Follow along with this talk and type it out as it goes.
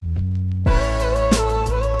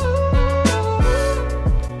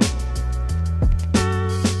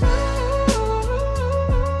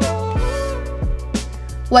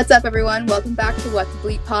What's up, everyone? Welcome back to What the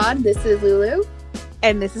Bleep Pod. This is Lulu.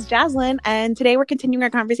 And this is Jaslyn. And today we're continuing our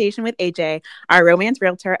conversation with AJ, our romance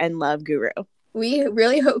realtor and love guru. We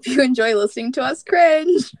really hope you enjoy listening to us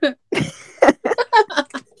cringe.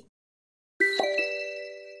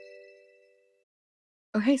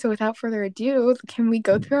 Okay, so without further ado, can we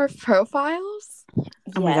go through our profiles?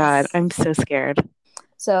 Oh my God, I'm so scared.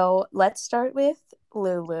 So let's start with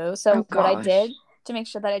Lulu. So what I did to make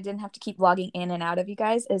sure that I didn't have to keep logging in and out of you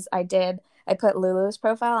guys is I put Lulu's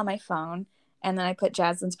profile on my phone and then I put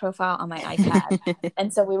Jaslyn's profile on my iPad.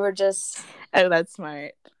 And so we were just that's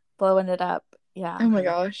smart. Blowing it up. Yeah. Oh my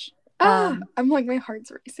gosh. I'm like, my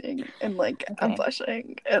heart's racing and like I'm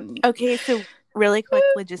blushing. Okay, so really quick,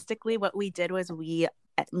 logistically, what we did was me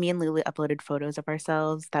and Lulu uploaded photos of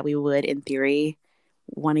ourselves that we would, in theory,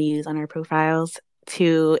 want to use on our profiles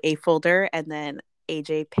to a folder, and then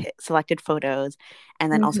AJ selected photos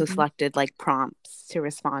and then also selected like prompts to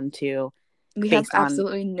respond to. We have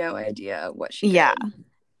absolutely no idea what she did.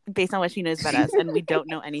 Based on what she knows about us, and we don't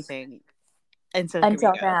know anything. And so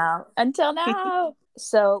until now.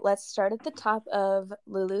 So let's start at the top of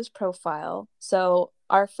Lulu's profile. So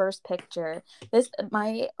our first picture,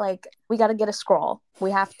 we got to get a scroll.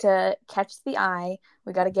 We have to catch the eye.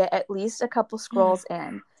 We got to get at least a couple scrolls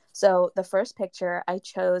in. So the first picture, I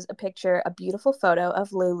chose a beautiful photo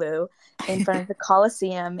of Lulu in front of the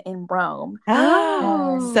Colosseum in Rome.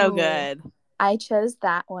 Oh, so good. I chose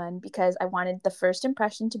that one because I wanted the first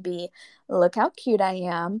impression to be, look how cute I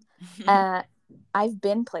am. I've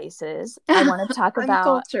been places. I want to talk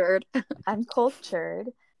about... I'm cultured.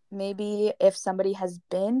 Maybe if somebody has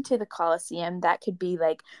been to the Colosseum, that could be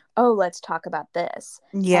like, oh, let's talk about this.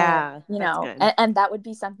 Yeah. And that would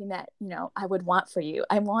be something that, I would want for you.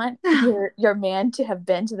 I want your man to have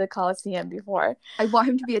been to the Colosseum before. I want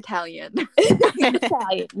him to be Italian.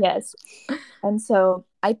 Italian, yes. And so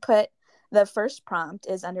I put the first prompt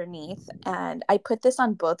is underneath, and I put this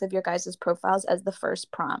on both of your guys' profiles as the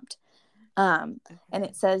first prompt. And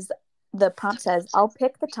it says, the prompt says, I'll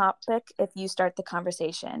pick the topic if you start the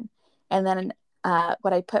conversation. And then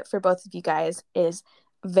what I put for both of you guys is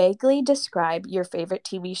vaguely describe your favorite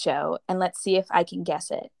TV show, and let's see if I can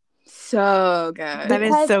guess it. So good. That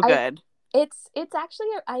is so good. It's actually,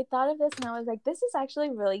 I thought of this and I was like, this is actually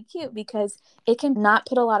really cute because it can not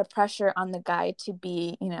put a lot of pressure on the guy to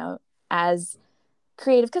be, as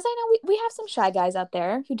creative, because I know we have some shy guys out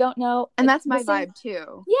there who don't know, and that's my vibe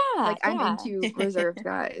too. I'm yeah. into reserved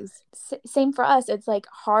guys. Same for us. It's like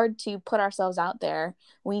hard to put ourselves out there.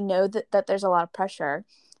 We know that there's a lot of pressure,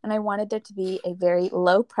 and I wanted there to be a very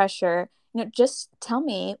low pressure, just tell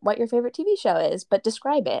me what your favorite TV show is, but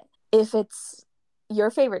describe it. If it's your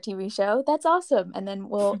favorite TV show, that's awesome, and then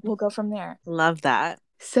we'll go from there. Love that.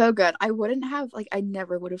 So good. I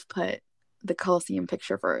never would have put the Colosseum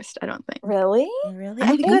picture first, I don't think. Really?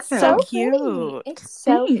 I think that's so cute. It's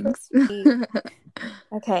so pretty.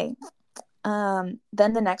 Okay. Then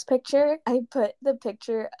the next picture, I put the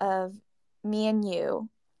picture of me and you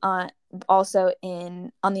on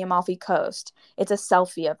the Amalfi Coast. It's a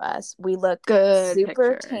selfie of us. We look good,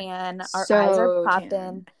 super tan. Our eyes are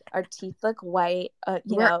popping. Our teeth look white.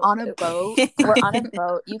 We're on a boat. We're on a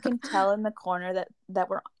boat. You can tell in the corner that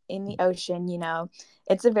we're in the ocean.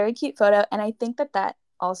 It's a very cute photo, and I think that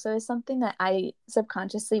also is something that I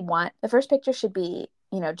subconsciously want. The first picture should be,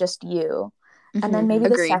 just you, and then maybe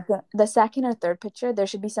the second or third picture there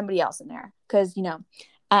should be somebody else in there, because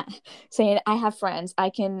saying I have friends, I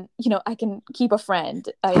can keep a friend.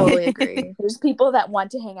 I totally agree. There's people that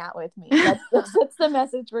want to hang out with me. That's the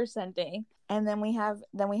message we're sending. And then we have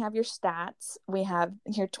your stats. We have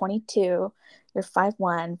here 22. You're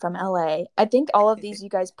 5'1" from LA. I think all of these you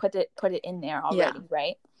guys put it in there already,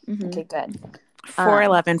 right? Mm-hmm. Okay, good.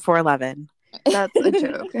 4'11". That's a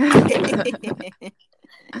joke.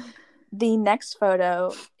 The next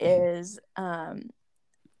photo is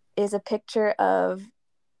a picture of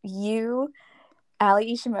you,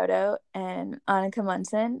 Ali Ishimoto, and Annika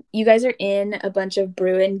Munson. You guys are in a bunch of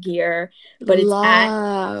Bruin gear, but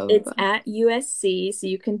it's at USC, so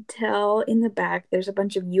you can tell in the back there's a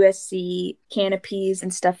bunch of USC canopies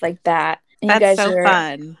and stuff like that. And that's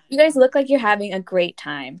fun. You guys look like you're having a great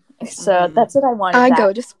time. So that's what I wanted. I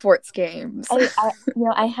go to sports games.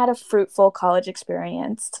 I had a fruitful college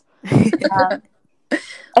experience.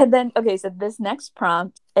 And then, okay, so this next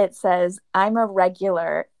prompt, it says, I'm a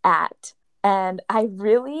regular at, and I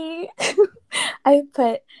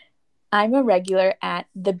put, I'm a regular at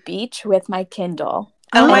the beach with my Kindle.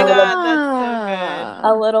 Oh my God, that's so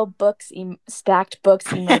a little stacked books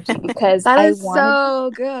emoji because That I is wanted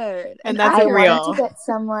so good. And that's I like wanted to real. get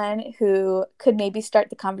someone who could maybe start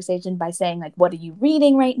the conversation by saying like, "What are you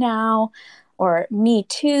reading right now?" or "Me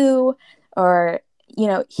too," or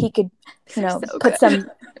he could So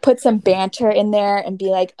put some banter in there and be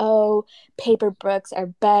like, "Oh, paper books are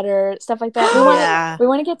better," stuff like that. Yeah. We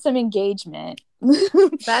want to get some engagement.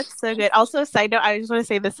 That's so good. Also, side note, I just want to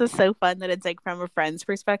say this is so fun that it's like from a friend's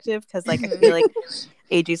perspective because like I feel like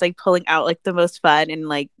AG's like pulling out like the most fun and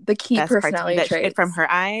like the key best parts personality that traits from her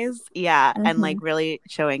eyes. Yeah. And like really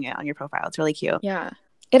showing it on your profile. It's really cute. Yeah.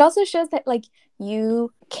 It also shows that like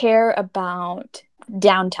you care about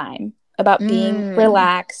downtime, about being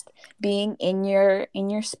relaxed, being in your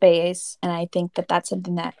space, and I think that that's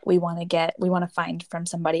something that we want to find from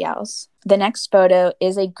somebody else. The next photo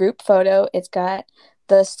is a group photo. It's got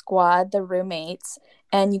the squad, the roommates,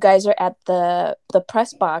 and you guys are at the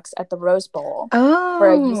press box at the Rose Bowl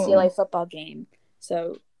for a UCLA football game.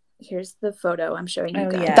 So here's the photo I'm showing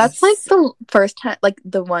you guys. Yes. That's like the first time, like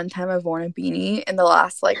the one time I've worn a beanie in the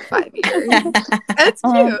last like 5 years. And it's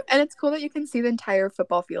cute. And it's cool that you can see the entire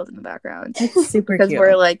football field in the background. It's super because cute.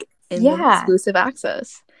 we're like in the exclusive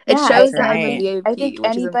access. It Yeah, shows That's that I'm right. a I VIP, think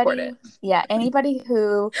which is important. anybody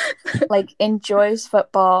who like enjoys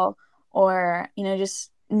football or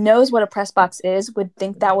just knows what a press box is would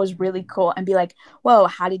think that was really cool and be like, whoa,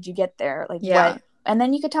 how did you get there? Like what? And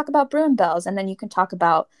then you could talk about Bruin Bells, and then you can talk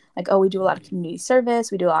about like, oh, we do a lot of community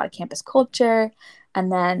service, we do a lot of campus culture,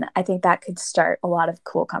 and then I think that could start a lot of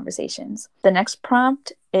cool conversations. The next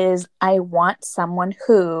prompt is I want someone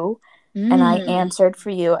who, and I answered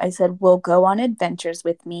for you. I said, will go on adventures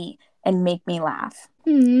with me and make me laugh.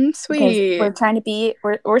 Sweet. Because we're trying to be,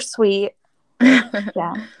 we're sweet.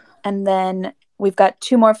 Yeah. And then we've got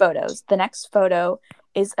 2 more photos. The next photo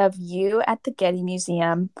is of you at the Getty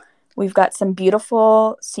Museum. We've got some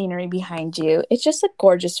beautiful scenery behind you. It's just a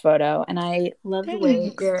gorgeous photo, and I love the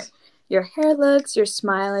way your hair looks. Your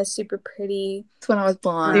smile is super pretty. It's when I was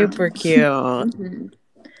blonde. Super cute.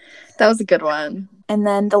 That was a good one. And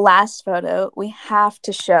then the last photo, we have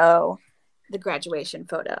to show the graduation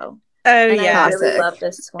photo. Oh, yeah. I really love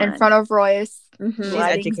this one. In front of Royce. She's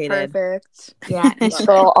educated. Perfect. Yeah, you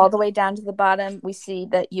scroll all the way down to the bottom. We see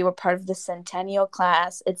that you were part of the Centennial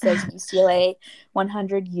class. It says UCLA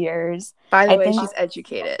 100 years. By the way, she's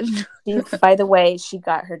educated. By the way, she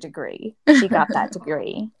got her degree. She got that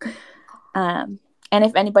degree. And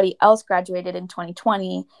if anybody else graduated in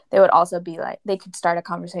 2020, they would also be like, they could start a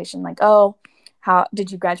conversation like, oh, how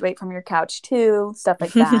did you graduate from your couch too? Stuff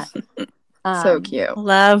like that. So cute.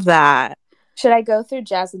 Love that. Should I go through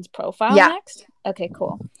Jasmine's profile next? Okay,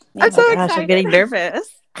 cool. I'm so excited. I'm getting nervous.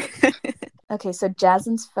 Okay, so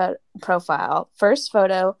Jasmine's profile. First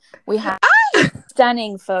photo, we have a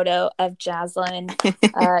stunning photo of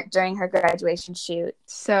Jaslyn during her graduation shoot.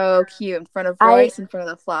 So cute. In front of Royce, in front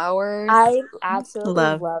of the flowers. I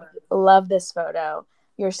absolutely love this photo.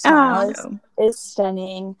 Your smile is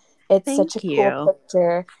stunning. It's such a cool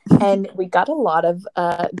picture. And we got a lot of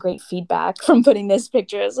great feedback from putting this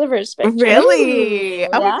picture as the first picture. Really? Oh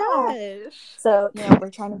my gosh. So,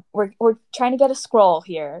 we're trying to get a scroll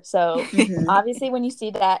here. So obviously when you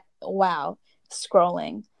see that, wow,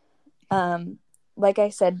 scrolling. Like I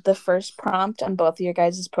said, the first prompt on both of your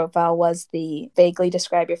guys' profile was the vaguely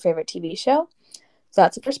describe your favorite TV show. So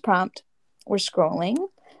that's the first prompt. We're scrolling.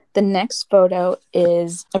 The next photo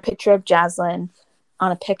is a picture of Jaslyn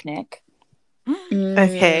on a picnic.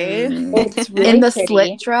 Okay. It's really in the pretty.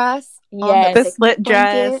 Slit dress. Yes. The slit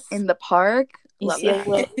dress in the park. You Love see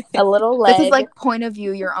that. a little leg. This is like point of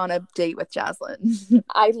view. You're on a date with Jaslyn.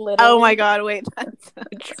 I literally. Oh my god! Wait. That's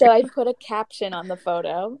so I put a caption on the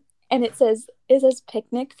photo, and it says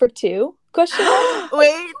 "picnic for 2?" Question mark.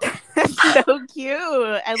 Wait, that's so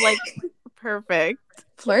cute and like perfect.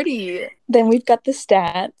 Flirty. Then we've got the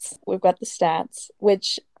stats.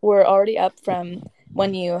 Which were already up from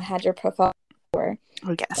when you had your profile. Oh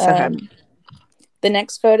yes. Okay. The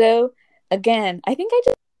next photo, again, I think I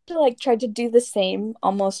just tried to do the same,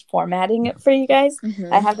 almost formatting it for you guys.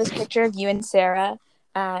 I have this picture of you and Sarah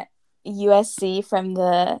at USC from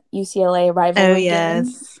the UCLA rivalry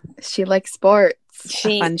game. She likes sports.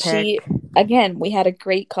 She again, we had a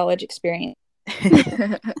great college experience.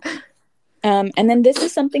 And then this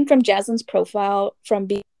is something from Jaslyn's profile from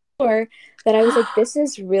before that I was like, this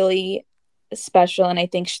is really special and I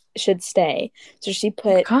think should stay. So she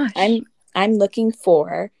put, I'm looking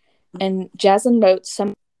for, and Jaslyn wrote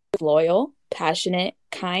some loyal, passionate,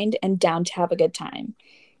 kind, and down to have a good time.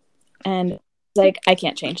 And like, I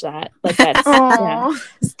can't change that. Like, that's Aw.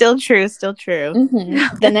 Still true. Still true.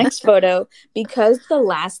 Mm-hmm. The next photo, because the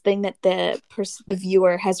last thing that the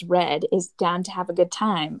viewer has read is down to have a good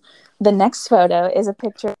time. The next photo is a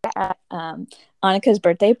picture at Annika's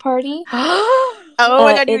birthday party. Oh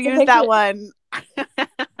my god, you it's a used picture- that one.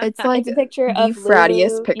 It's like It's a picture the of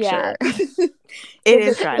frattiest Lulu. picture. Yeah. It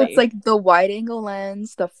is picture- right. It's like the wide angle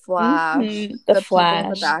lens, the flash, Mhm, the the people in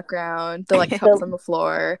the flash. background, the like cups on the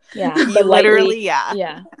floor. Yeah, You the literally, lightly, yeah.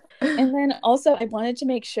 yeah. And then also, I wanted to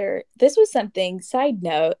make sure this was something. Side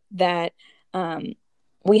note that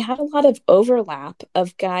we had a lot of overlap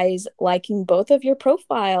of guys liking both of your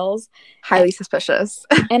profiles. Highly suspicious.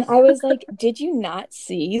 And I was like, did you not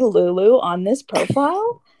see Lulu on this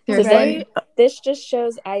profile? So Seriously. then this just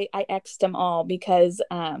shows I X'd them all because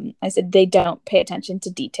I said they don't pay attention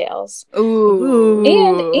to details. Ooh.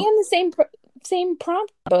 And the same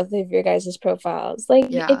prompt on both of your guys' profiles.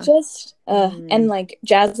 Like it just and like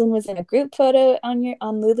Jaslyn was in a group photo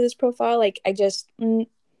on Lulu's profile. Like I just no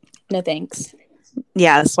thanks.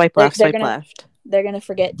 Yeah, swipe left, swipe left. They're gonna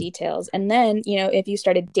forget details. And then, if you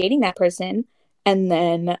started dating that person, and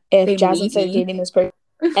then if Jaslyn started dating this person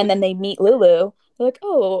and then they meet Lulu, they're like,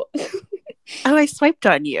 oh. Oh, I swiped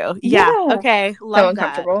on you. Yeah. Okay. Love so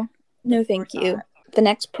uncomfortable. That. No, thank you. The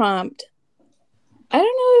next prompt. I don't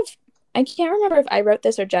know if I can't remember if I wrote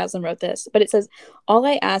this or Jaslyn wrote this, but it says, all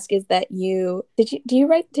I ask is that you did you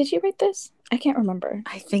write this? I can't remember.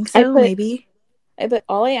 I think so, maybe. But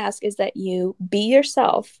all I ask is that you be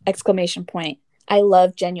yourself! ! I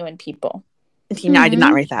love genuine people. No, I did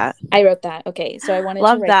not write that. I wrote that. Okay, so I wanted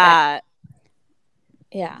love to write that.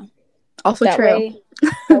 Yeah. Also that true.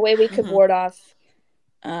 That way we could ward off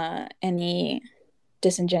any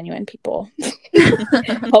disingenuine people.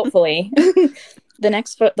 Hopefully.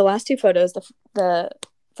 The last two photos, the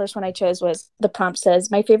first one I chose was the prompt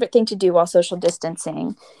says, my favorite thing to do while social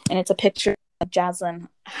distancing. And it's a picture of Jaslyn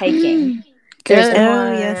hiking. Good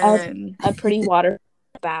yes. A pretty water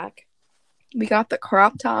back. We got the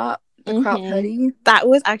crop top, the crop hoodie. That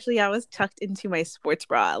was actually, I was tucked into my sports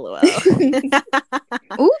bra, lol.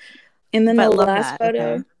 Ooh. And then the last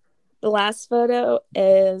photo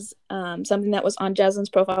is something that was on Jaslyn's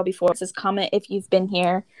profile before. It says, comment if you've been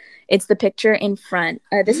here. It's the picture in front.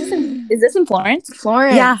 Is this in Florence?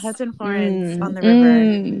 Florence. Yeah, that's in Florence on the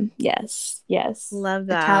river. Yes. Love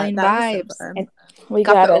that. Italian vibes. So we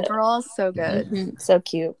got the overalls. So good. So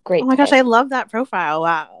cute. Great. Oh my gosh, I love that profile.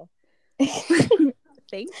 Wow.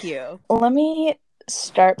 Thank you. Let me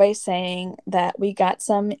start by saying that we got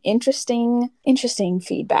some interesting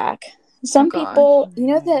feedback. Some people,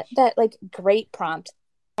 that like great prompt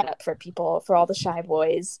up for people, for all the shy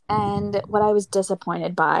boys. And what I was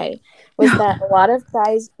disappointed by was that a lot of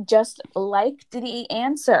guys just liked the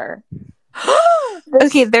answer.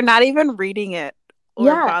 Okay, they're not even reading it or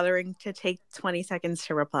bothering to take 20 seconds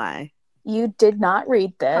to reply. You did not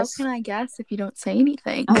read this. How can I guess if you don't say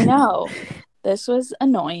anything? I know. This was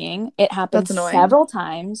annoying. It happened several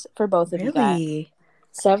times for both of you guys.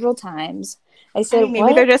 Several times. I said,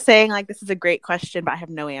 maybe they're just saying like, this is a great question, but I have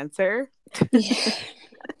no answer.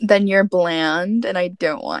 Then you're bland and I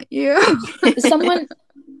don't want you. Someone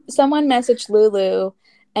messaged Lulu,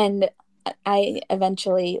 and I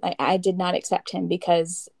eventually I did not accept him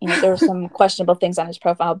because there were some questionable things on his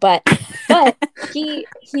profile, but he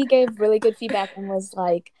gave really good feedback and was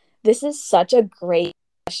like, this is such a great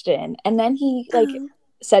question. And then he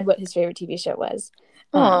said what his favorite TV show was.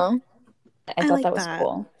 I thought that was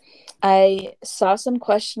cool. I saw some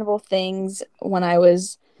questionable things when I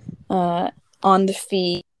was on the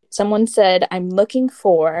feed. Someone said, I'm looking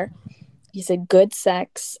for, he said, good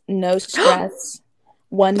sex, no stress,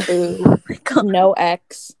 one boob, no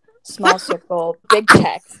X, small circle, big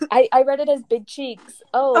checks. I read it as big cheeks.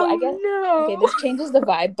 I guess. No. Okay, this changes the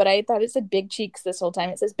vibe, but I thought it said big cheeks this whole time.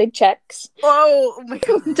 It says big checks. Oh my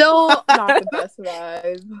god. Not the best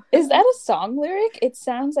vibe. Is that a song lyric? It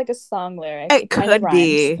sounds like a song lyric. It could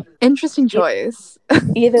be. Interesting choice.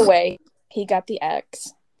 Either way, he got the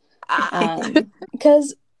X.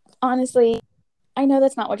 Because honestly, I know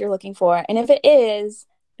that's not what you're looking for. And if it is,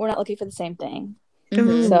 we're not looking for the same thing.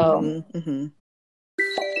 Mm-hmm. So.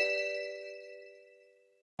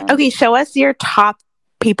 Okay, show us your top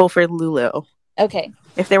people for Lulu. Okay.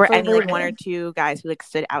 If there were any one or two guys who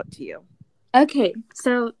stood out to you. Okay,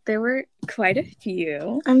 so there were quite a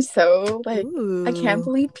few. I'm so I can't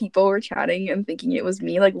believe people were chatting and thinking it was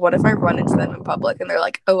me. Like, what if I run into them in public and they're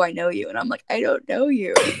like, oh, I know you. And I'm like, I don't know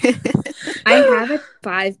you. I have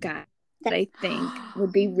 5 guys that I think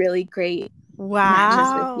would be really great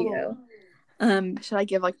matches with you. Should I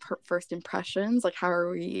give like first impressions? Like, how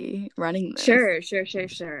are we running this? Sure. So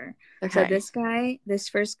Okay. this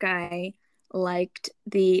first guy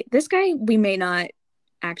this guy we may not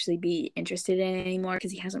actually be interested in anymore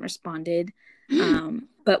because he hasn't responded.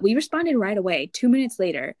 But we responded right away 2 minutes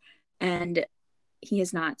later, and he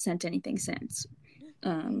has not sent anything since.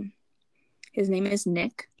 His name is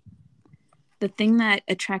Nick. The thing that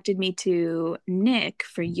attracted me to Nick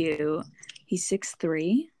for you, he's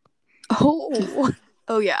 6'3".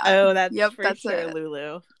 Oh yeah. Oh, that's that's sure, it.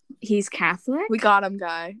 Lulu. He's Catholic. We got him,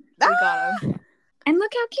 guy. We got him. And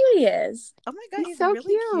look how cute he is. Oh my god, He's he's so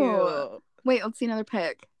really cute. Wait, let's see another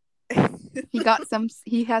pic.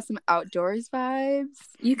 He has some outdoors vibes.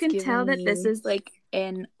 You can tell that this is like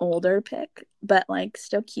an older pic, but like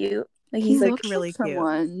still cute. Like He he's like looks really like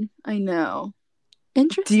someone I know.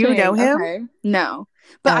 Interesting. Do you know him? Okay. No,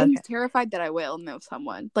 but Oh, I'm okay. terrified that I will know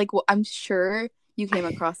someone. Like, well, I'm sure you came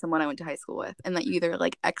across someone I went to high school with, and that you either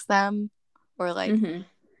like X them, or like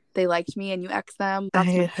they liked me and you X them. That's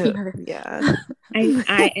my fear. Yeah.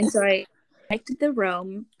 I liked the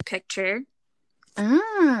Rome picture.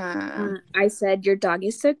 I said, your dog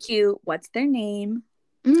is so cute. What's their name?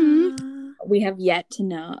 We have yet to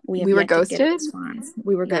know. We were yet ghosted? to get a response.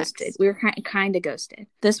 We were ghosted. We were kind of ghosted.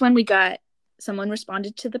 This one we got, someone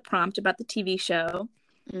responded to the prompt about the TV show.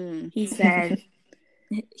 He said,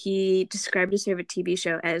 he described his favorite TV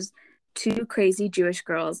show as two crazy Jewish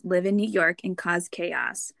girls live in New York and cause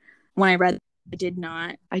chaos. When I read, I did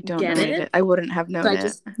not get it. I wouldn't have known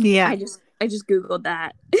it. I just Googled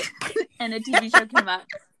that and a TV show came up.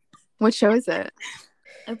 What show is it?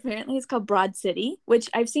 Apparently it's called Broad City, which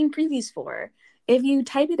I've seen previews for. If you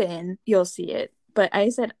type it in, you'll see it. But I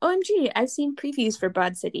said, OMG, I've seen previews for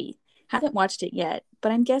Broad City. Haven't watched it yet,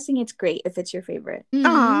 but I'm guessing it's great if it's your favorite.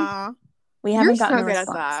 Aww. We haven't gotten so a good response.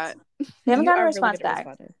 At that. We haven't gotten a response back.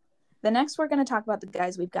 The next we're going to talk about the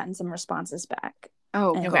guys we've gotten some responses back.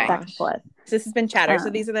 Oh, okay. Back and forth. So this has been chatter. So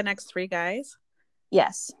these are the next three guys?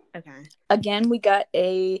 Yes. Okay. Again, we got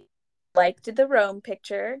liked the Rome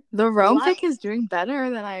picture. The Rome pic is doing better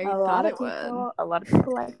than I thought it would. A lot of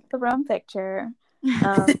people liked the Rome picture.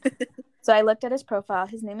 So I looked at his profile.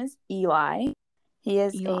 His name is Eli. He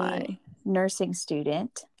is a nursing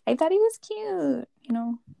student. I thought he was cute. You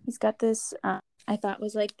know, he's got this, I thought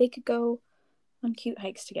was like, they could go on cute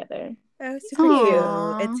hikes together. Oh, super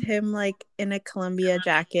cute. It's him like in a Columbia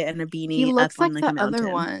jacket and a beanie. He looks up like on, the a mountain.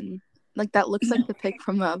 Other one. Like that looks like the pic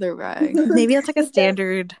from the other guy. Maybe it's like a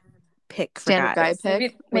standard pic for standard guys. guy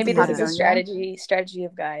pic. Maybe this is a strategy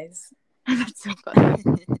of guys. That's so funny.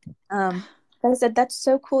 I said, that's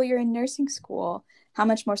so cool. You're in nursing school. How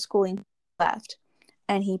much more schooling left?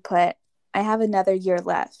 And he put, I have another year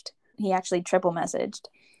left. He actually triple messaged.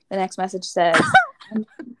 The next message says,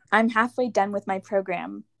 I'm halfway done with my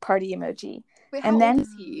program. Party emoji. Wait, how old is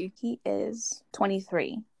he? He is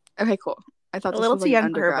 23. Okay, cool. I thought a little too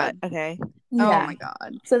young for her, but okay. Yeah. Oh my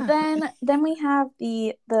god. So then we have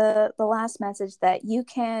the last message that you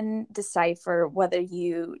can decipher whether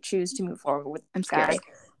you choose to move forward with this guy. A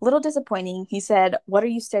little disappointing. He said, "What are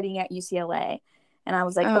you studying at UCLA?" And I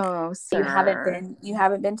was like, "Oh, okay, you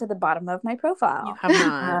haven't been to the bottom of my profile. You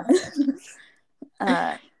have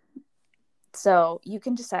not." So you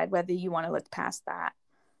can decide whether you want to look past that.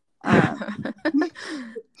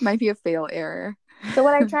 Might be a fail error. So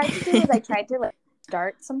what I tried to do is I tried to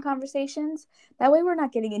start some conversations. That way we're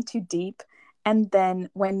not getting in too deep. And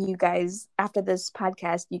then when you guys, after this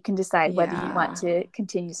podcast, you can decide whether you want to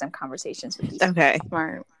continue some conversations with these people. Okay.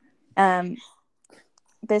 Smart.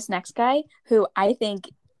 This next guy, who I think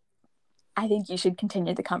you should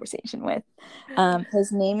continue the conversation with.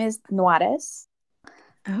 His name is Nuarez.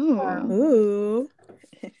 Ooh.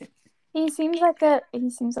 He seems like a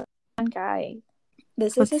fun guy.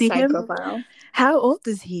 This is his side profile. How old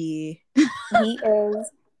is he?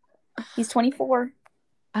 He's 24.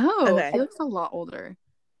 Oh, okay. He looks a lot older.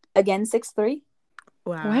 Again, 6'3".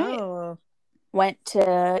 Wow. Went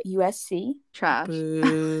to USC. Trash.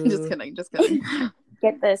 Just kidding.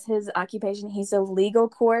 Get this, his occupation, he's a legal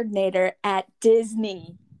coordinator at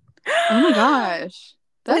Disney. Oh my gosh.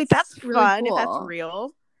 That's really fun cool. if that's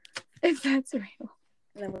real. If that's real.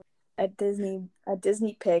 And then a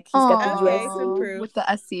Disney pic. He's got the USC with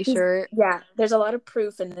the SC shirt. There's a lot of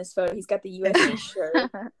proof in this photo. He's got the USC shirt.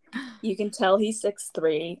 You can tell he's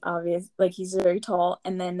 6'3", obvious, like he's very tall,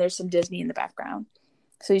 and then there's some Disney in the background.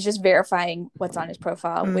 So he's just verifying what's on his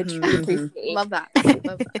profile, which we appreciate. Love that.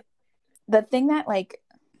 The thing that, like,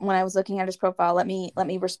 when I was looking at his profile, let me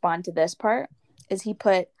respond to this part, is he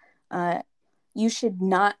put, you should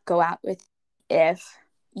not go out with if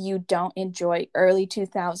you don't enjoy early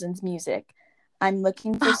 2000s music. I'm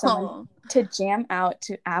looking for someone to jam out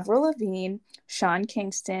to Avril Lavigne, Sean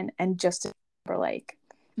Kingston, and Justin Timberlake.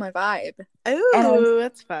 My vibe. Ooh,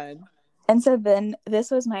 that's fun. And so then this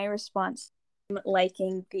was my response,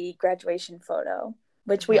 liking the graduation photo,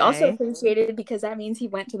 which we also appreciated because that means he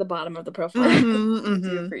went to the bottom of the profile. We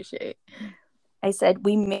do appreciate. I said,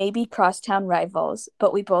 we may be crosstown rivals,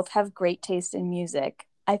 but we both have great taste in music.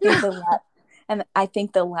 I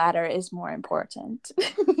think the latter is more important.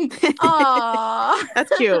 Aww.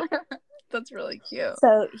 That's cute. That's really cute.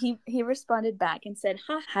 So he responded back and said,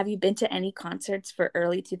 have you been to any concerts for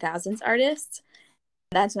early 2000s artists?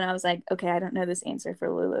 That's when I was like, okay, I don't know this answer for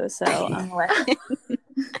Lulu, so I'm going to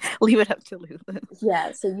leave it up to Lulu.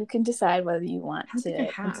 Yeah, so you can decide whether you want to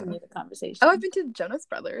continue the conversation. Oh, I've been to Jonas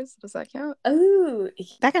Brothers. Does that count? Oh,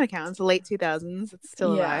 that kind of counts. Late 2000s. It's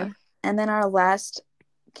still alive. And then our last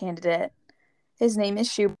candidate, his name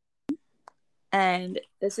is Shu, and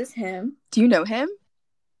this is him. Do you know him?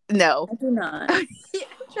 No, I do not.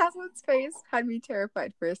 Jasmine's face had me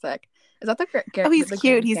terrified for a sec. Is that the he's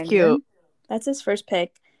cute. He's cute. That's his first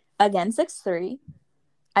pick. Again, 6'3".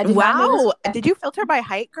 Wow. Did you filter by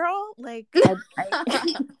height, girl? Like,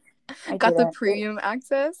 I got the premium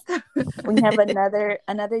access. We have another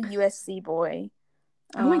USC boy.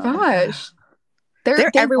 Oh my gosh.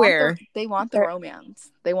 They're everywhere. They want the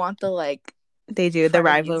romance. They want the like. They do the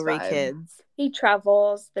rivalry kids. He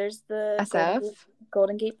travels. There's the SF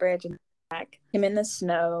Golden Gate Bridge and back. Him in the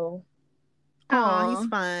snow. Oh, he's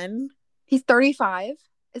fun. He's 35.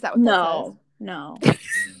 Is that what that says? No.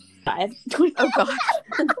 5. Oh gosh.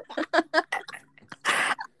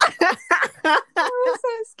 I'm so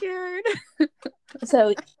scared.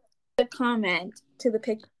 So the comment to the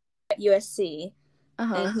picture at USC,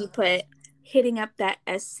 and he put hitting up that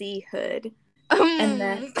SC hood. And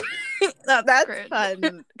then no, that's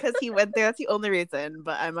fun because he went there. That's the only reason,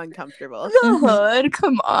 but I'm uncomfortable. The hood,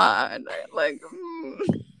 come on. Like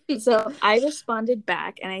So I responded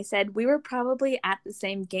back and I said, we were probably at the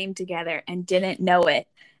same game together and didn't know it.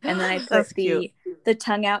 And then I put the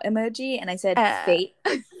tongue out emoji and I said,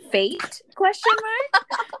 fate, question mark?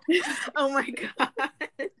 Oh my God.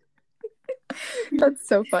 That's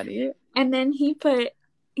so funny. And then he put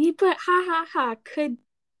ha ha ha, could,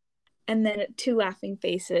 and then 2 laughing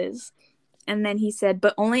faces. And then he said,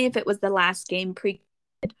 but only if it was the last game pre.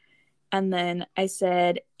 And then I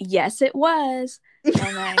said, yes, it was. And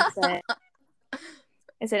I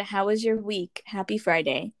said, how was your week? Happy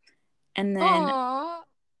Friday. And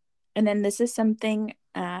then this is something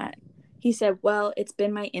he said, well, it's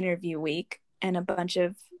been my interview week, and a bunch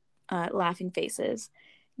of laughing faces,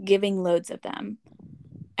 giving loads of them.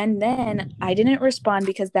 And then I didn't respond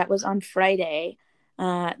because that was on Friday.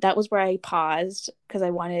 That was where I paused because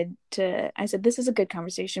I said, this is a good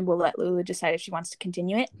conversation. We'll let Lulu decide if she wants to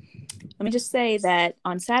continue it. Let me just say that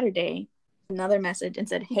on Saturday, another message and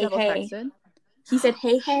said, hey. He said,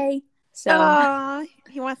 hey. So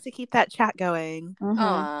he wants to keep that chat going.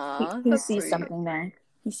 He sees something there.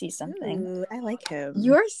 He sees something. Ooh, I like him.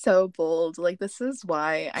 You're so bold. Like, this is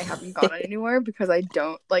why I haven't gone anywhere, because I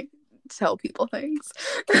don't like tell people things.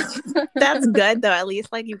 That's good though. At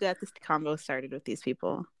least like you got this combo started with these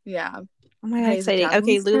people. Yeah. Oh my God, exciting.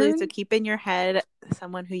 Okay, Lulu, so keep in your head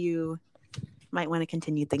someone who you might want to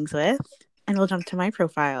continue things with, and we'll jump to my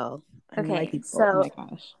profile. Okay, so oh my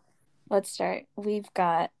gosh, let's start. We've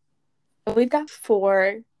got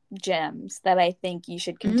 4 gems that I think you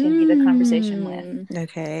should continue the conversation with.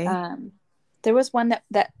 Okay. There was one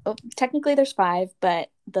that technically there's 5, but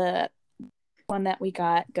the one that we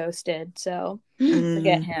got ghosted, so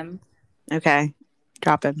forget him. Okay,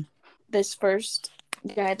 drop him. This first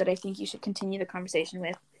guy that I think you should continue the conversation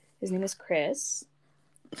with, his name is Chris.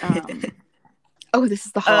 Oh, this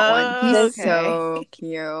is the hot one. He's so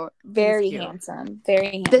cute. Very handsome.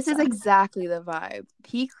 Very handsome. This is exactly the vibe.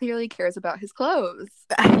 He clearly cares about his clothes.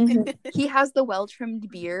 He has the well-trimmed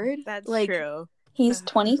beard. That's like, true. He's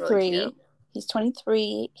 23. Really he's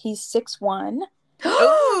 23. He's 6'1".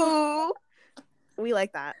 Ooh. We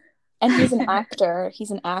like that. And he's an actor.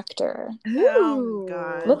 Oh,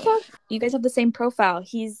 God. Look how you guys have the same profile.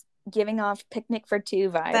 He's giving off Picnic for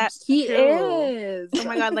 2 vibes. He is. Oh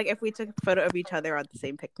my God, like if we took a photo of each other on the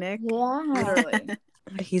same picnic. Yeah. Literally.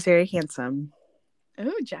 He's very handsome.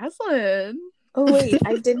 Oh, Jaslyn. Oh, wait.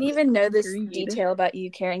 I didn't even know this detail about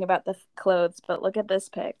you caring about the clothes, but look at this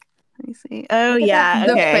pic. Let me see. Oh, yeah.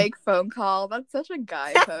 The fake phone call. That's such a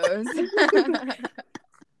guy pose.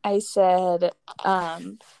 I said,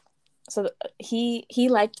 so he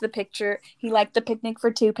liked the picture. He liked the Picnic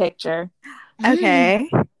for 2 picture. Okay.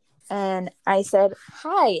 And I said,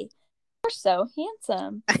 hi, you're so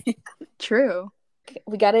handsome. True.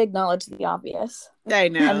 we got to acknowledge the obvious. I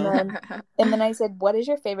know. And then I said, what is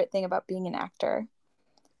your favorite thing about being an actor?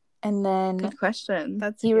 And then Good question.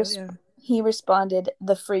 That's he responded,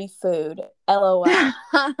 the free food. LOL. No,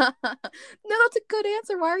 that's a good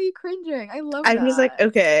answer. Why are you cringing? I love that. I'm just like,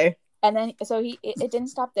 okay. And then so it didn't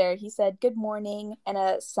stop there. He said good morning and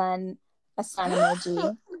a sun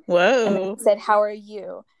emoji. Whoa. And then he said, how are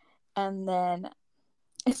you? And then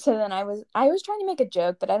so then I was trying to make a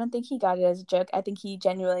joke, but I don't think he got it as a joke. I think he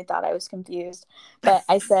genuinely thought I was confused. But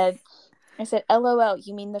I said, LOL,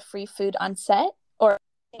 you mean the free food on set or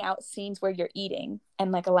out scenes where you're eating, and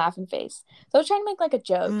like a laughing face. So I was trying to make like a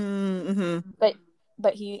joke. Mm-hmm.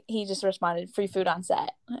 But he just responded, free food on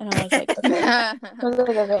set. And I was like, okay.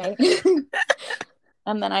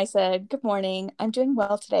 And then I said, good morning. I'm doing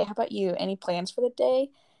well today. How about you? Any plans for the day?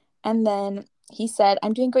 And then he said,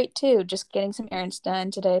 I'm doing great too. Just getting some errands done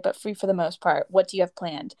today, but free for the most part. What do you have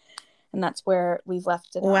planned? And that's where we've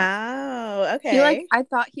left it. Wow. Off. Okay. I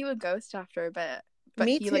thought he would ghost after a bit, but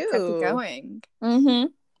Me he too. kept it going. Mm-hmm.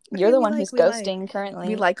 You're the one who's ghosting currently.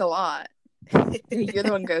 We like a lot. You're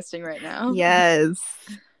the one ghosting right now. Yes.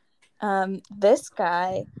 This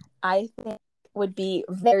guy, I think, would be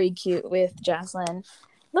very cute with Jocelyn.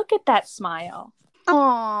 Look at that smile.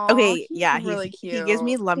 Oh. Okay. Yeah. He's really cute. He gives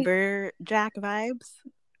me lumberjack vibes.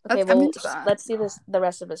 Okay. Well, let's see the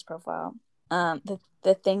rest of his profile. The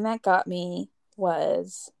thing that got me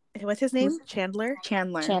was, what's his name? Chandler.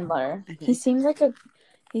 Okay. He seems like a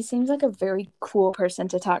very cool person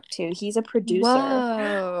to talk to. He's a producer.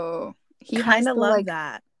 Whoa. He kind of love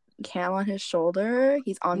that cam on his shoulder.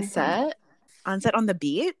 He's on set. On set on the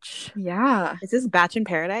beach. Yeah. Is this Batch in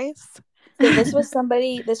Paradise? So this was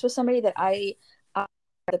somebody that I had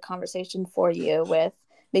the conversation for you with,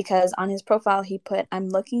 because on his profile he put, I'm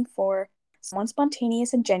looking for someone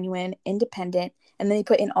spontaneous and genuine, independent, and then he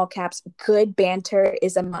put in all caps, good banter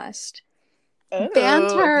is a must. Oh,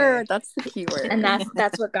 banter. Okay. That's the keyword. And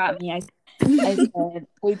that's what got me. I said,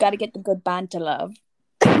 we've got to get the good banter love.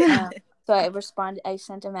 So I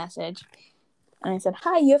sent a message and I said,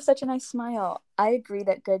 hi, you have such a nice smile. I agree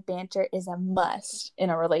that good banter is a must in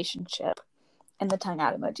a relationship. And the tongue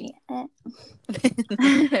out emoji. Then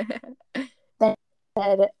I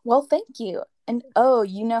said, well, thank you. And oh,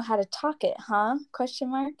 you know how to talk it, huh? ?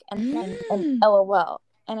 And LOL.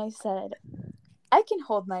 And I said, I can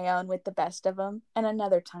hold my own with the best of them. And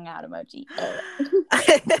another tongue out emoji.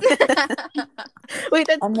 Wait,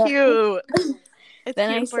 that's cute. It's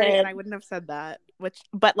then cute I said, and I wouldn't have said that.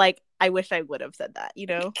 But like, I wish I would have said that. You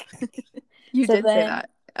know. You did say that,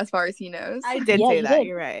 as far as he knows. I did say that.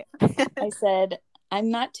 You're right. I said,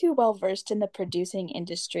 I'm not too well versed in the producing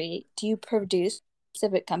industry. Do you produce a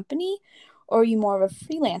specific company, or are you more of a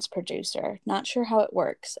freelance producer? Not sure how it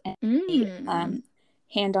works. And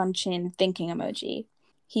hand on chin thinking emoji.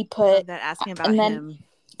 He put that asking about him.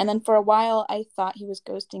 And then for a while I thought he was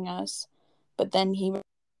ghosting us, but then he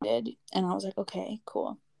did, and I was like, okay,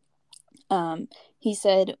 cool. He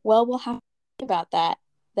said, well, we'll have to think about that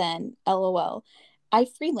then. LOL. I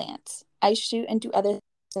freelance. I shoot and do other things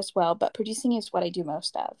as well, but producing is what I do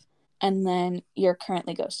most of. And then you're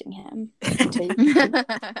currently ghosting him. Okay,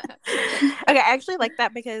 I actually like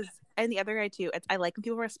that, because, and the other guy too, I like when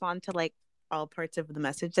people respond to like all parts of the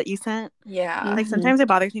message that you sent. Yeah. Like sometimes it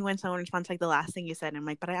bothers me when someone responds to like the last thing you said, and I'm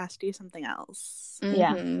like, but I asked you something else.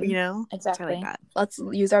 Yeah. You know? Exactly. So I like that. Let's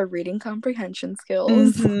use our reading comprehension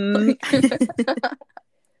skills.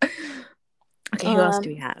 Okay, who else do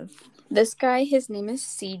we have? This guy, his name is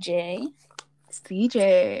CJ.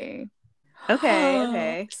 CJ.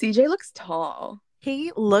 Okay. CJ looks tall.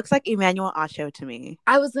 He looks like Emmanuel Acho to me.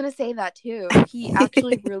 I was gonna say that too. He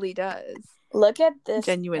actually really does. Look at this.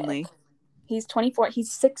 Genuinely. Pic. He's 24. He's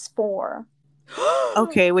 6'4".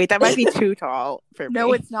 Okay, wait, that might be too tall for me.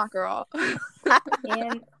 No, it's not, girl.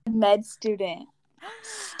 And med student.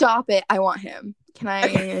 Stop it. I want him. Can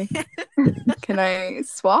I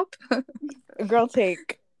swap? Girl,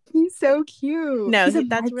 take. He's so cute. No,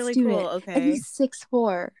 that's really cool. Okay. And he's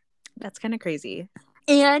 6'4". That's kind of crazy.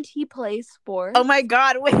 And he plays sports. Oh my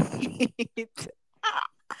god, wait.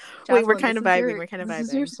 Wait, we're kind of vibing. We're kind of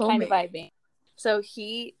vibing. So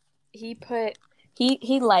he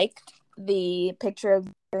liked the picture of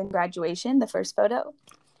graduation, the first photo.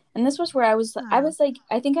 And this was where I was like,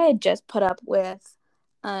 I think I had just put up with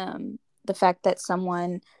the fact that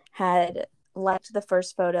someone had liked the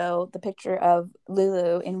first photo, the picture of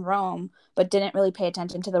Lulu in Rome, but didn't really pay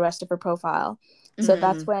attention to the rest of her profile. So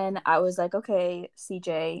that's when I was like, okay,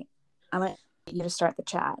 CJ, I'm going to get you to start the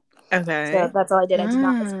chat. Okay. So that's all I did. I did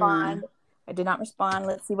not respond.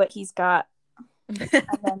 Let's see what he's got. And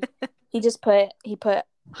then he put,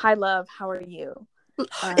 hi love, how are you?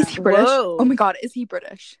 Is he British? Whoa. Oh my god, is he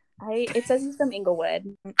British? It says he's from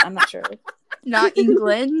Inglewood. I'm not sure. Not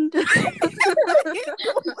England.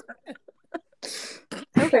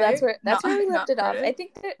 Okay, Okay, that's where not- we not left it off. I British.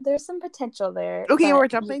 think there's some potential there. Okay, but we're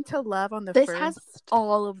jumping to love on the This first. has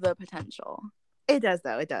all of the potential. It does,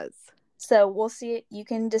 though. It does. So we'll see. You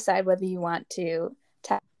can decide whether you want to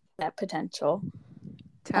tap that potential.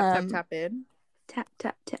 Tap in. Tap,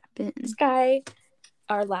 tap, tap in. This guy,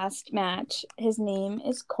 our last match, his name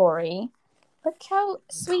is Corey. Look how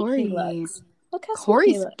sweet Corey. he looks. Look how Corey's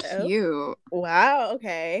sweet he looks. cute. Wow,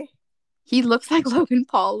 okay. He looks like Logan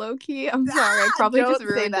Paul, low-key. I'm sorry, I probably Don't just say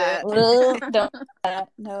ruined that. it. Don't do that.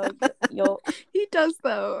 No, you'll. He does,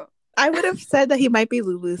 though. I would have said that he might be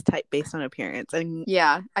Lulu's type based on appearance, and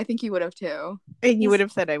Yeah, I think you would have, too. you would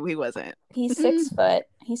have said he wasn't. He's 6 foot.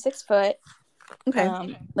 He's 6 foot.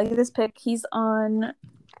 Okay. Look at this pic. He's in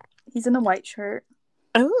a white shirt.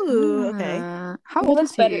 Oh, okay. How He old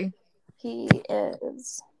looks is he? better. He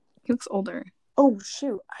is. He looks older. Oh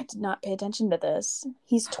shoot! I did not pay attention to this.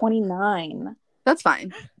 He's 29. That's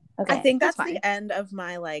fine. Okay, I think that's that's fine. the end of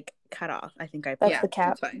my cutoff. I think that's the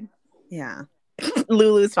cap. That's fine. Yeah.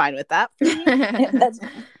 Lulu's fine with that. That's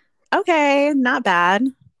Okay, not bad.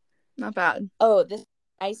 Not bad. oh this.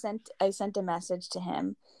 I sent a message to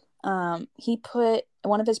him. He put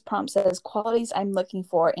one of his prompts says qualities I'm looking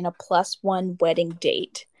for in a +1 wedding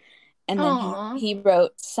date, and then he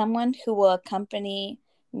wrote someone who will accompany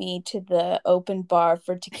me to the open bar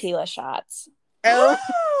for tequila shots. Oh.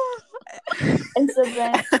 And so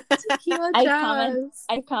then Tequila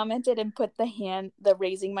I commented and put the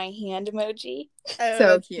raising my hand emoji. Oh, So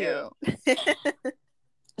that's cute.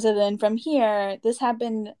 So then from here, this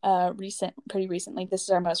happened pretty recently. This is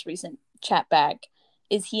our most recent chat back.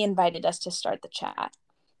 Is he invited us to start the chat?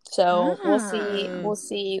 So we'll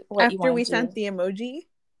see what After you want we to sent do. the emoji.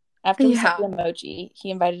 After we sent the emoji,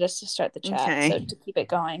 he invited us to start the chat. Okay. So to keep it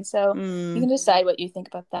going. So you can decide what you think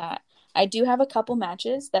about that. I do have a couple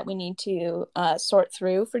matches that we need to sort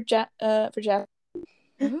through for Jeff.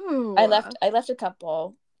 Ooh. I left a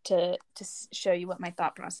couple to show you what my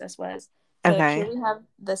thought process was. So Okay. here we have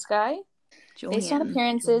this guy. Julian. Based on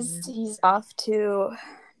appearances, he's off to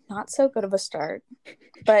not so good of a start.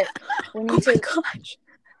 But we need to. Gosh.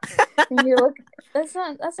 We need to look. That's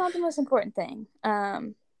not the most important thing.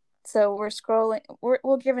 So we're scrolling.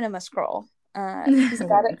 We're giving him a scroll.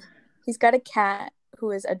 He's got a cat who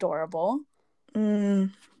is adorable.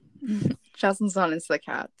 Justin's not into the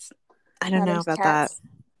cats. I don't know about cats. That.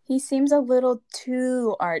 He seems a little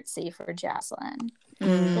too artsy for Jocelyn. A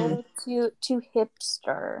little too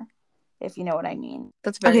hipster, if you know what I mean.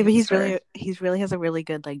 That's very okay, but hipster. he's really has a really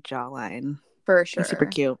good jawline. For sure. He's super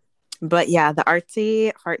cute. But yeah, the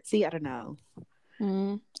artsy, I don't know.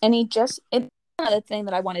 And it's another thing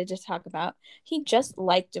that I wanted to talk about. He just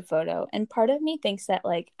liked a photo, and part of me thinks that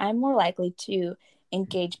I'm more likely to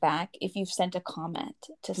engage back if you've sent a comment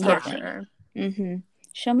to something. Sure. Mm-hmm.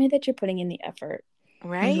 Show me that you're putting in the effort.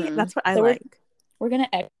 Right? Mm-hmm. That's what I like. We're gonna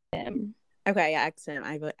X him. Okay, yeah, X him.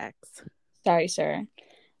 I vote X. Sorry, sir.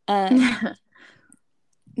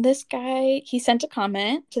 This guy, he sent a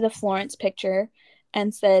comment to the Florence picture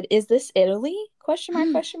and said, "Is this Italy? ?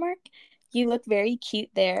 You look very cute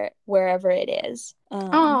there, wherever it is."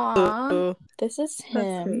 Aww. This is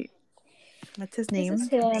him. What's his name? This is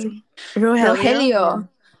him. Rogelio.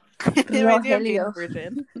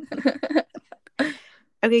 Version.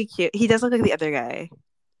 Okay, cute. He does look like the other guy.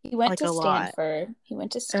 He went to Stanford.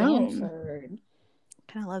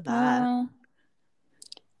 Kind of love that.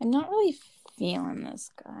 I'm not really feeling this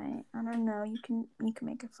guy. I don't know. You can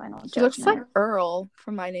make a final judgment. He looks like Earl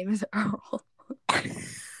from My Name Is Earl.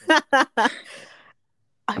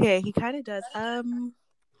 Okay, he kind of does.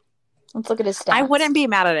 Let's look at his stats. I wouldn't be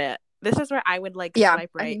mad at it. This is where I would swipe right.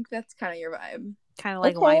 I think that's kind of your vibe. Kind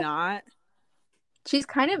of why not? She's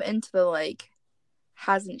kind of into the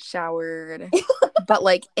hasn't showered,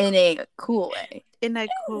 but in a cool way. In a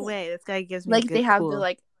cool way. This guy gives me they have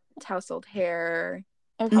the tousled hair.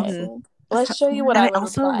 Okay. Tousled. Let's show you what I would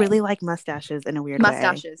also reply. really like mustaches in a weird way.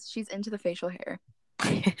 Mustaches. She's into the facial hair.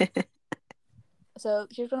 So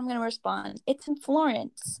here's what I'm going to respond. It's in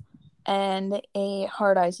Florence. And a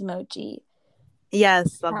hard eyes emoji.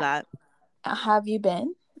 Yes, love that. Have you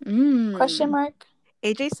been? ?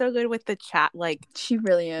 AJ's so good with the chat, she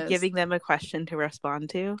really is. Giving them a question to respond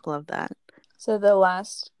to. Love that. So the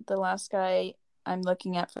last guy I'm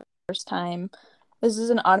looking at for the first time, this is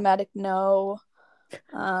an automatic no.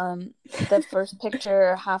 The first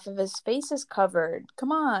picture, half of his face is covered.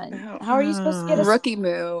 Come on. How are you supposed to get a rookie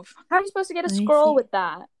move? How are you supposed to get a scroll with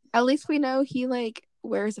that? At least we know he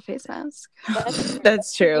wears a face mask.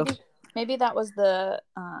 That's true. Maybe that was the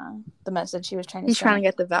message he was trying to He's send. trying to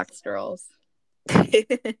get the Vex girls. I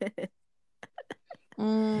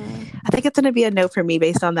think it's gonna be a no for me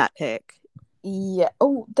based on that pic. Yeah.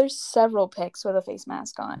 Oh, there's several pics with a face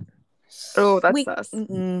mask on. Oh, that's sus.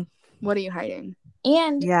 What are you hiding?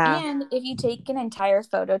 And if you take an entire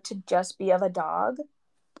photo to just be of a dog.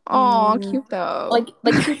 Oh, cute though. Like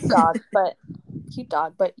cute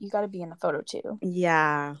dog, but you got to be in the photo too.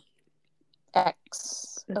 Yeah.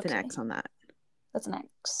 X. That's an X on that. That's an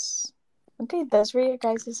X. Okay, those were your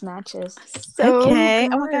guys' matches. So okay.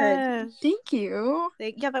 good. Oh my gosh. Thank you.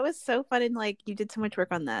 Yeah, that was so fun, and like you did so much work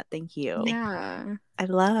on that. Thank you. Yeah. I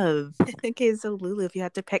love. Okay, so Lulu, if you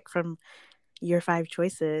had to pick from your 5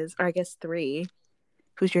 choices, or I guess 3,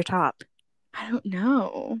 who's your top? I don't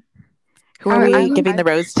know. Who are we giving the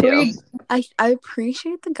rose to? I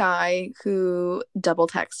appreciate the guy who double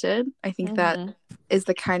texted. I think that is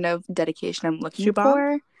the kind of dedication I'm looking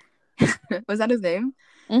for. Was that his name?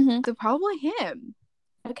 So probably him.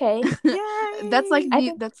 Okay. Yay!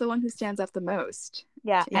 That's the one who stands out the most.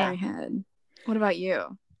 Yeah. In my head. What about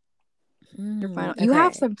you? Your final. Okay. You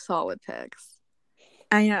have some solid picks.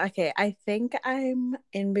 I know. Okay, I think I'm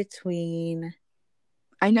in between.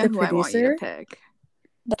 I know who I want you to pick.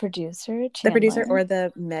 The producer, Chandler. The producer or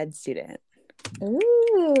the med student.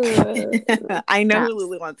 Ooh. I know who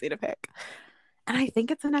Lulu wants me to pick. And I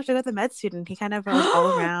think it's enough to go with the med student. He kind of was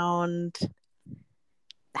all around,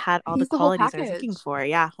 had all the qualities I was looking for.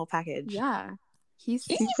 Yeah, whole package. Yeah. He's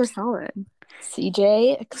super solid.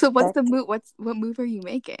 CJ. So what's the move? What move are you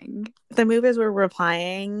making? The move is we're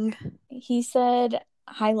replying. He said,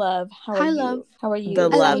 "Hi, love. How are you? How are you? The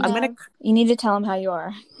love. I'm gonna. You need to tell him how you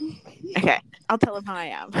are." Okay, I'll tell him how I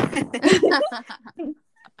am.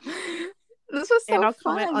 This was so and I'll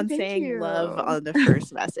fun. comment on saying love on the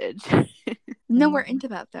first message. No, we're into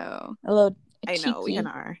that though. A little. I know we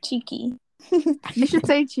are cheeky. You should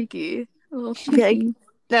say cheeky. A little cheeky. Like,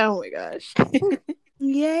 oh my gosh.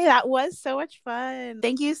 Yay, that was so much fun.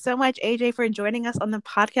 Thank you so much, AJ, for joining us on the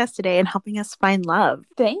podcast today and helping us find love.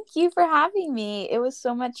 Thank you for having me. It was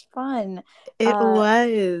so much fun. It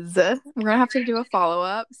was. We're gonna have to do a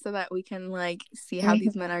follow-up so that we can see how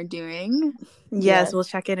these men are doing. Yes, we'll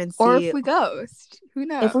check in and see. Or if we ghost. Who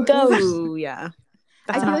knows? If we ghost. Ooh, yeah.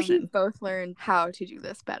 I feel like we both learned how to do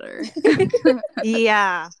this better.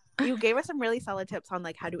 Yeah. You gave us some really solid tips on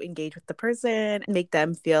how to engage with the person, make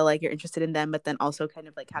them feel like you're interested in them, but then also kind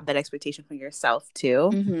of have that expectation from yourself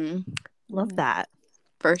too. Love that.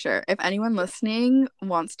 For sure. If anyone listening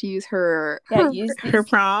wants to use her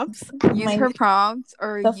prompts, use her prompts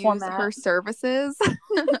or use her services,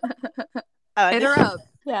 hit her up.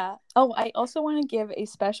 Yeah. Oh, I also want to give a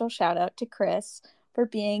special shout out to Chris for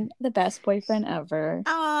being the best boyfriend ever.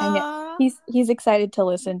 Aww. And he's excited to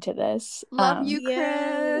listen to this. Love you,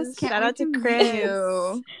 Chris. Shout out to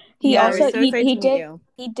Chris.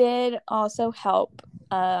 He did also help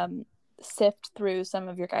sift through some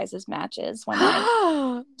of your guys' matches when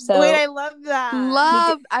I wait, I love that.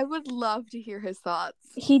 I would love to hear his thoughts.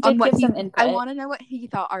 He did give some input. I want to know what he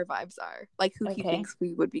thought our vibes are, who he thinks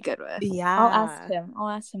we would be good with. Yeah, I'll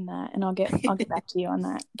ask him that, and I'll get back to you on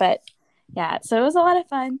that. But yeah, so it was a lot of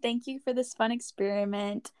fun. Thank you for this fun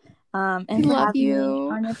experiment. And for having me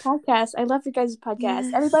on your podcast. I love your guys' podcast.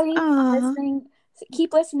 Yes. Everybody listening,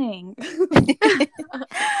 keep listening. Thanks,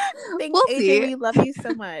 AJ. See. We love you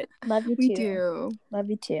so much. Love you too. We do. Love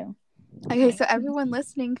you too. Okay, so everyone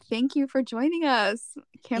listening, thank you for joining us.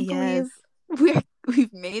 Can't believe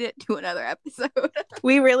we've made it to another episode.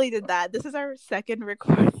 We really did that. This is our second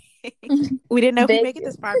recording. We didn't know if we'd make it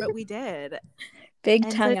this far, but we did. Big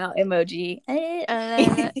tongue out emoji.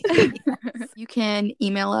 You can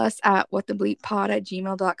email us at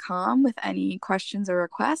whatthebleeppod@gmail.com with any questions or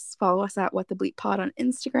requests. Follow us at whatthebleeppod on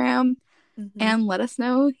Instagram and let us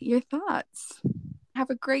know your thoughts.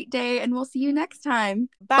 Have a great day and we'll see you next time.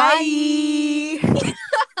 Bye.